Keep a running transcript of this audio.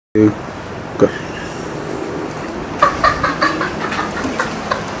Go.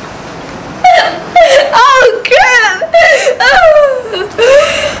 Oh crap!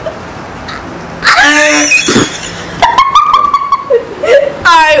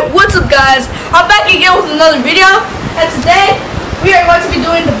 Alright, what's up guys? I'm back again with another video, and today we are going to be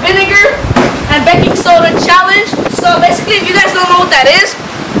doing the vinegar and baking soda challenge. So basically, if you guys don't know what that is,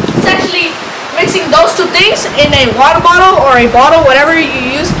 it's actually mixing those two things in a water bottle or a bottle, whatever you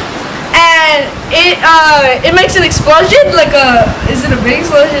use, and it makes an explosion, like is it a big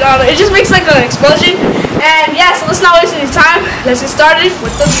explosion? I don't know. It just makes like an explosion. And yeah, so let's not waste any time. Let's get started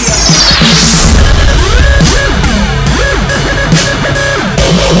with the video.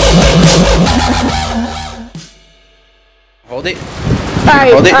 Hold it.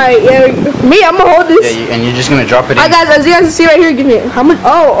 Alright, yeah. Me, I'm gonna hold this. Yeah, and you're just gonna drop it in. Alright guys, as you guys can see right here, give me how much?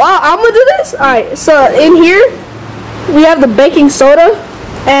 Oh, I'm gonna do this. Alright, so in here we have the baking soda,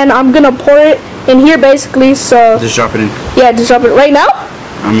 and I'm gonna pour it in here basically. So Just drop it in. yeah, just drop it right now.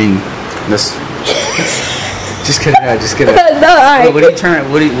 I mean, this. Just get it out. Just get it out. No, alright. What do you turn?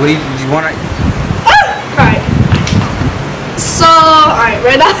 What do you want? Alright. So, alright,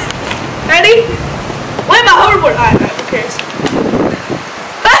 right now. Ready? Wait, my hoverboard. Alright, who cares?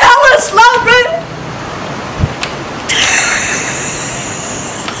 I'm gonna slow, bro.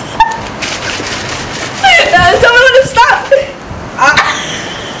 Tell me when to stop.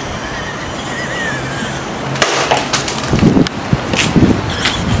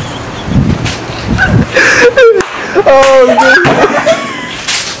 Oh,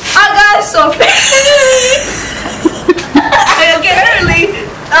 alright guys, so okay, apparently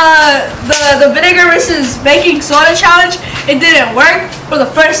the vinegar versus baking soda challenge, it didn't work for the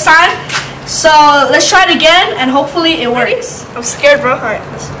first time. So let's try it again and hopefully it works. I'm scared, bro. Alright,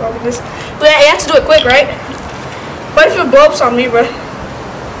 let's go with this. But yeah, you have to do it quick, right? What if it blows on me, bro?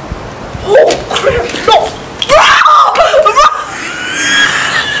 Oh crap! No!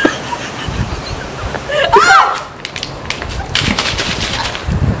 Bro!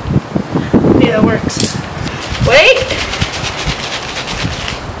 Yeah, that works. Wait.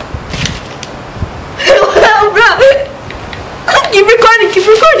 Bro. Keep recording, keep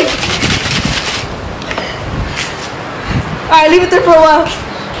recording. Alright, leave it there for a while.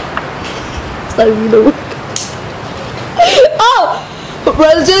 It's not even gonna work. Oh! Bro,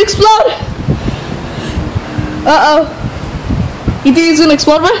 it's gonna explode. Uh-oh. You think it's gonna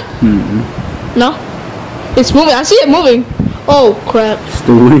explode, bro? Mm-hmm. No? It's moving. I see it moving. Oh, crap. It's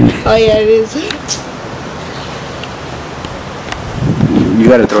the wind. Oh, yeah, it is. You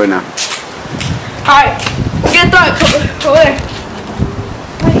gotta throw it now. Alright, get that. Go there.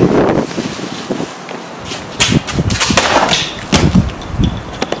 Right.